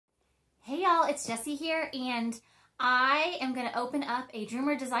Hey y'all, it's Jessie here, and I am going to open up a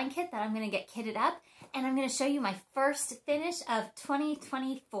Dreamer design kit that I'm going to get kitted up, and I'm going to show you my first finish of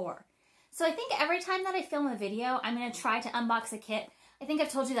 2024. So I think every time that I film a video, I'm going to try to unbox a kit. I think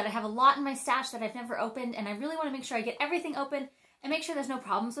I've told you that I have a lot in my stash that I've never opened, and I really want to make sure I get everything open and make sure there's no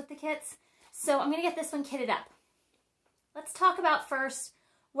problems with the kits. So I'm going to get this one kitted up. Let's talk about first,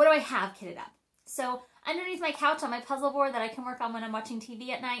 what do I have kitted up? So underneath my couch on my puzzle board that I can work on when I'm watching TV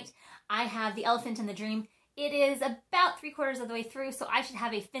at night, I have the Elephant in the Dream. It is about 3/4 of the way through, so I should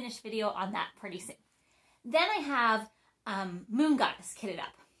have a finished video on that pretty soon. Then I have Moon Goddess kitted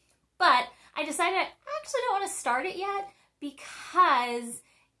up. But I decided I actually don't want to start it yet because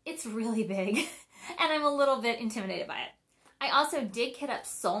it's really big and I'm a little bit intimidated by it. I also did kit up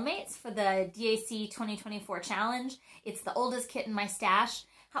Soulmates for the DAC 2024 challenge. It's the oldest kit in my stash.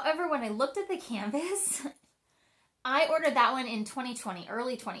 However, when I looked at the canvas, I ordered that one in 2020,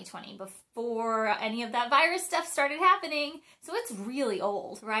 early 2020, before any of that virus stuff started happening. So it's really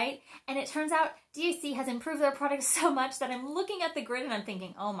old, right? And it turns out DAC has improved their product so much that I'm looking at the grid and I'm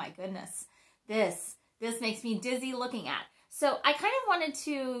thinking, oh my goodness, this makes me dizzy looking at. So I kind of wanted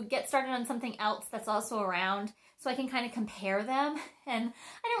to get started on something else that's also around so I can kind of compare them. And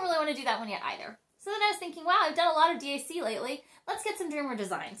I don't really want to do that one yet either. So then I was thinking, wow, I've done a lot of DAC lately. Let's get some Dreamer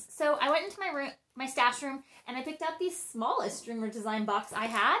designs. So I went into my stash room and I picked out the smallest Dreamer design box I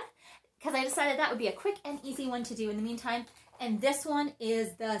had because I decided that would be a quick and easy one to do in the meantime. And this one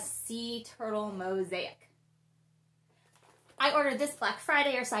is the Sea Turtle Mosaic. I ordered this Black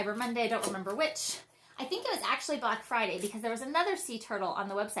Friday or Cyber Monday, I don't remember which. I think it was actually Black Friday because there was another sea turtle on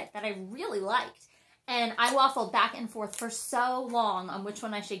the website that I really liked. And I waffled back and forth for so long on which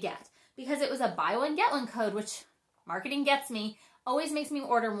one I should get because it was a buy one, get one code, which marketing gets me, always makes me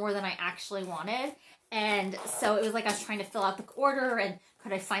order more than I actually wanted. And so it was like I was trying to fill out the order and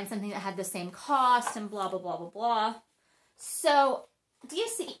could I find something that had the same cost and blah, blah, blah, blah, blah. So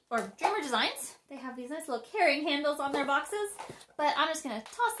DAC, or Dreamer Designs, they have these nice little carrying handles on their boxes, but I'm just going to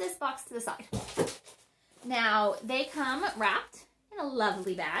toss this box to the side. Now, they come wrapped in a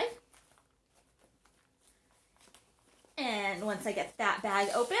lovely bag. And once I get that bag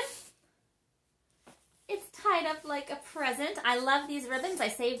open, it's tied up like a present. I love these ribbons. I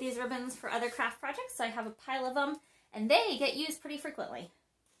save these ribbons for other craft projects, so I have a pile of them, and they get used pretty frequently.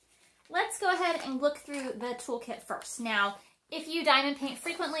 Let's go ahead and look through the toolkit first. Now, if you diamond paint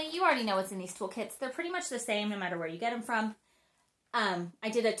frequently, you already know what's in these toolkits. They're pretty much the same no matter where you get them from. I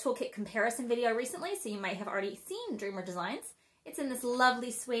did a toolkit comparison video recently, so you might have already seen Dreamer Designs. It's in this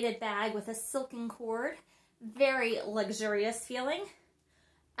lovely suede bag with a silken cord. Very luxurious feeling.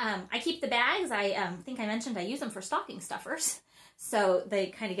 I keep the bags. I think I mentioned I use them for stocking stuffers. So they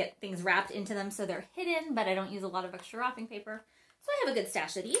kind of get things wrapped into them so they're hidden, but I don't use a lot of extra wrapping paper. So I have a good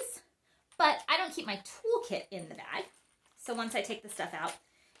stash of these. But I don't keep my toolkit in the bag. So once I take the stuff out,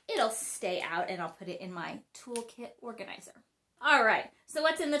 it'll stay out and I'll put it in my toolkit organizer. All right, so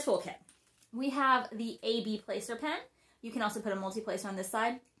what's in the toolkit? We have the AB Placer pen. You can also put a multi-placer on this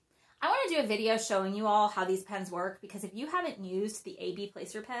side. I want to do a video showing you all how these pens work because if you haven't used the AB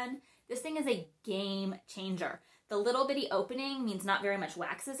Placer pen, this thing is a game changer. The little bitty opening means not very much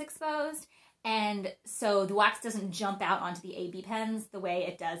wax is exposed, and so the wax doesn't jump out onto the AB pens the way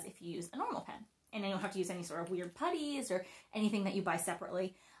it does if you use a normal pen. And then you don't have to use any sort of weird putties or anything that you buy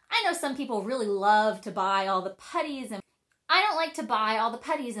separately. I know some people really love to buy all the putties, and I don't like to buy all the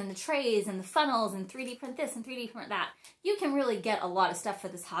putties and the trays and the funnels and 3D print this and 3D print that. You can really get a lot of stuff for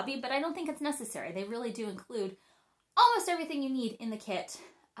this hobby, but I don't think it's necessary. They really do include almost everything you need in the kit.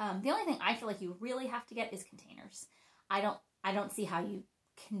 The only thing I feel like you really have to get is containers. I don't see how you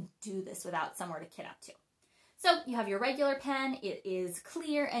can do this without somewhere to kit up to. So you have your regular pen. It is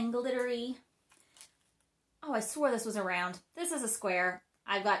clear and glittery. Oh, I swore this was a round. This is a square.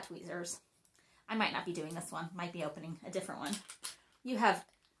 I've got tweezers. I might not be doing this one. Might be opening a different one. You have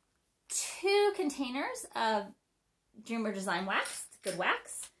 2 containers of Dreamer Design wax, good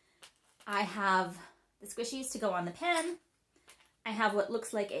wax. I have the squishies to go on the pen. I have what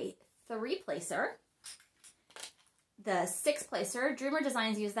looks like a 3-placer. The 6-placer, Dreamer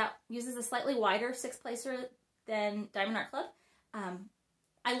Designs uses a slightly wider 6-placer than Diamond Art Club.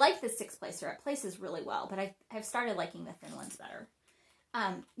 I like the 6-placer. It places really well, but I've started liking the thin ones better.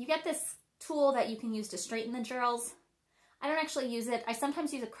 You get this tool that you can use to straighten the drills. I don't actually use it. I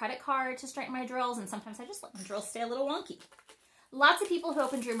sometimes use a credit card to straighten my drills, and sometimes I just let my drills stay a little wonky. Lots of people who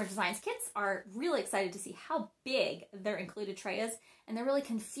open Dreamer Designs kits are really excited to see how big their included tray is, and they're really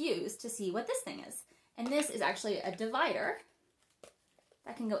confused to see what this thing is. And this is actually a divider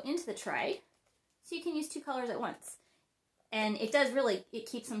that can go into the tray, so you can use 2 colors at once. And it does really, it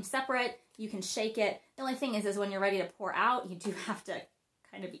keeps them separate. You can shake it. The only thing is when you're ready to pour out, you do have to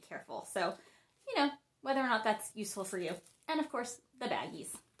kind of be careful. So, you know, whether or not that's useful for you. And of course, the baggies.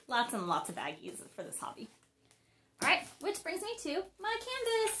 Lots and lots of baggies for this hobby. All right, which brings me to my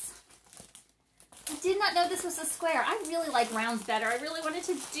canvas. I did not know this was a square. I really like rounds better. I really wanted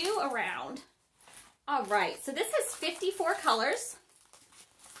to do a round. All right, so this has 54 colors.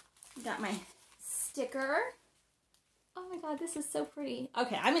 Got my sticker. Oh my God, this is so pretty.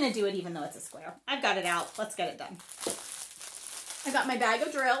 Okay, I'm gonna do it even though it's a square. I've got it out. Let's get it done. I got my bag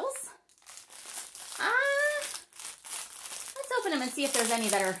of drills. Let's open them and see if there's any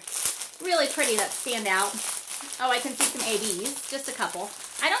that are really pretty that stand out. Oh, I can see some ABs, just a couple.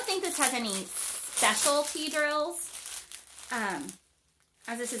 I don't think this has any specialty drills.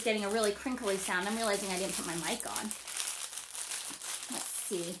 As this is getting a really crinkly sound, I'm realizing I didn't put my mic on. Let's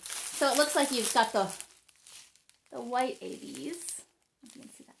see. So it looks like you've got the white ABs. If you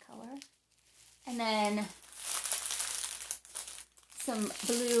can see that color. And then some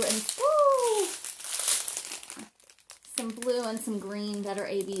blue and, ooh, some blue and some green that are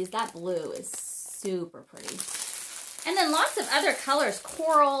ABs. That blue is super pretty. And then lots of other colors,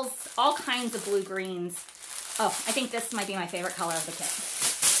 corals, all kinds of blue greens. Oh, I think this might be my favorite color of the kit.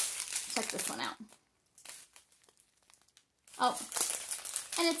 Check this one out. Oh,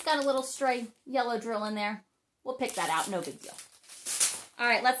 and it's got a little stray yellow drill in there. We'll pick that out, no big deal. All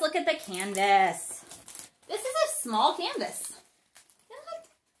right, let's look at the canvas. This is a small canvas.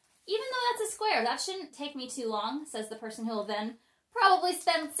 Even though that's a square, that shouldn't take me too long, says the person who will then probably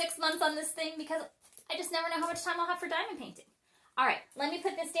spend 6 months on this thing because I just never know how much time I'll have for diamond painting. All right, let me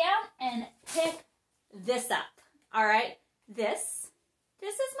put this down and pick this up. All right, this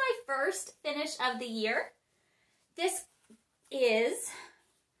is my first finish of the year. This is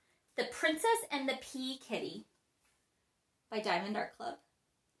the Princess and the Pea Kitty by Diamond Art Club.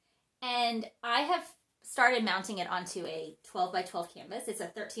 And I have started mounting it onto a 12 by 12 canvas. It's a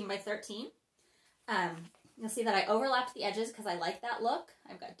 13 by 13. You'll see that I overlapped the edges because I like that look.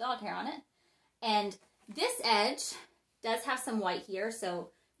 I've got dog hair on it. And this edge does have some white here,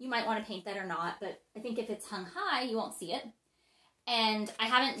 so you might want to paint that or not, but I think if it's hung high, you won't see it. And I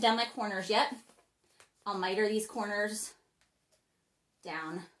haven't done my corners yet. I'll miter these corners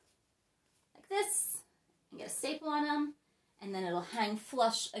down like this and get a staple on them, and then it'll hang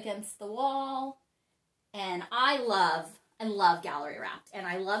flush against the wall. And I love gallery wrapped, and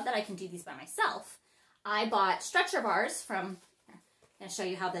I love that I can do these by myself. I bought stretcher bars from, I'm going to show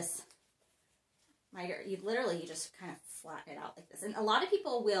you how this miter, you just kind of flatten it out like this. And a lot of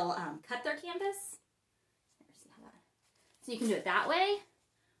people will cut their canvas. See how that, so you can do it that way,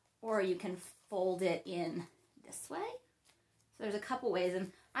 or you can fold it in this way. So there's a couple ways,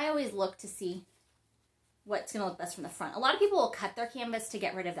 and I always look to see what's going to look best from the front. A lot of people will cut their canvas to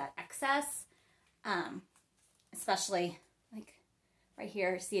get rid of that excess, especially like right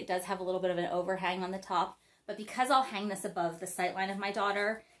here. See, it does have a little bit of an overhang on the top, but because I'll hang this above the sight line of my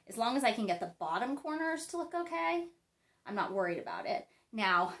daughter, as long as I can get the bottom corners to look okay, I'm not worried about it.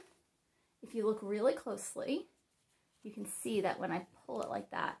 Now, if you look really closely, you can see that when I pull it like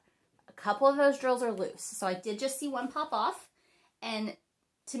that, a couple of those drills are loose. So I did just see one pop off, and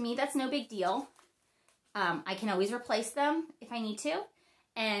to me, that's no big deal. I can always replace them if I need to,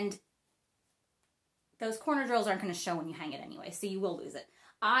 and those corner drills aren't going to show when you hang it anyway, so you will lose it.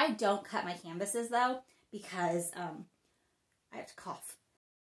 I don't cut my canvases, though, because I have to cough.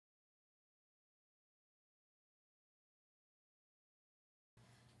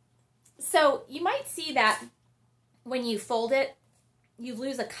 So you might see that when you fold it, you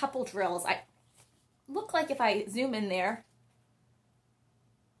lose a couple drills. I look like if I zoom in there,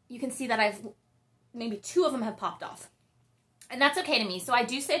 you can see that maybe 2 of them have popped off. And that's okay to me. So I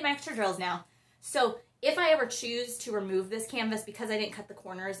do save my extra drills now. So if I ever choose to remove this canvas because I didn't cut the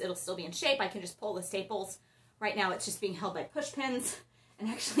corners, it'll still be in shape. I can just pull the staples. Right now it's just being held by push pins. And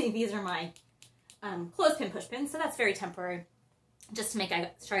actually these are my clothespin push pins. So that's very temporary, just to make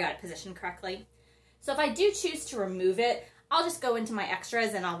sure I got it positioned correctly. So if I do choose to remove it, I'll just go into my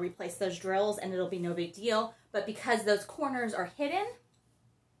extras and I'll replace those drills and it'll be no big deal. But because those corners are hidden,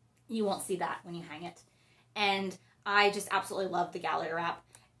 you won't see that when you hang it. And I just absolutely love the gallery wrap.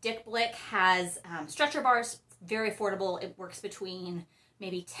 Dick Blick has stretcher bars, very affordable. It works between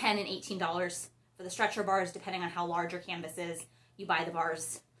maybe $10 and $18 for the stretcher bars, depending on how large your canvas is. You buy the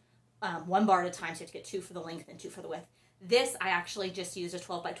bars 1 bar at a time, so you have to get 2 for the length and 2 for the width. This, I actually just used a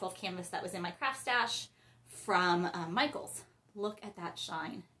 12 by 12 canvas that was in my craft stash from Michael's. Look at that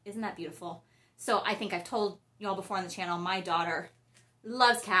shine. Isn't that beautiful? So I think I've told you all before on the channel, my daughter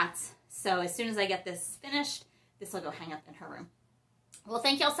loves cats. So as soon as I get this finished, this will go hang up in her room. Well,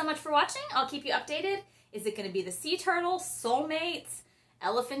 thank y'all so much for watching. I'll keep you updated. Is it going to be the sea turtle, soulmates,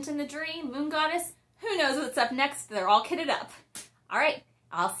 elephant in the dream, moon goddess? Who knows what's up next? They're all kitted up. All right,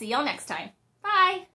 I'll see y'all next time. Bye.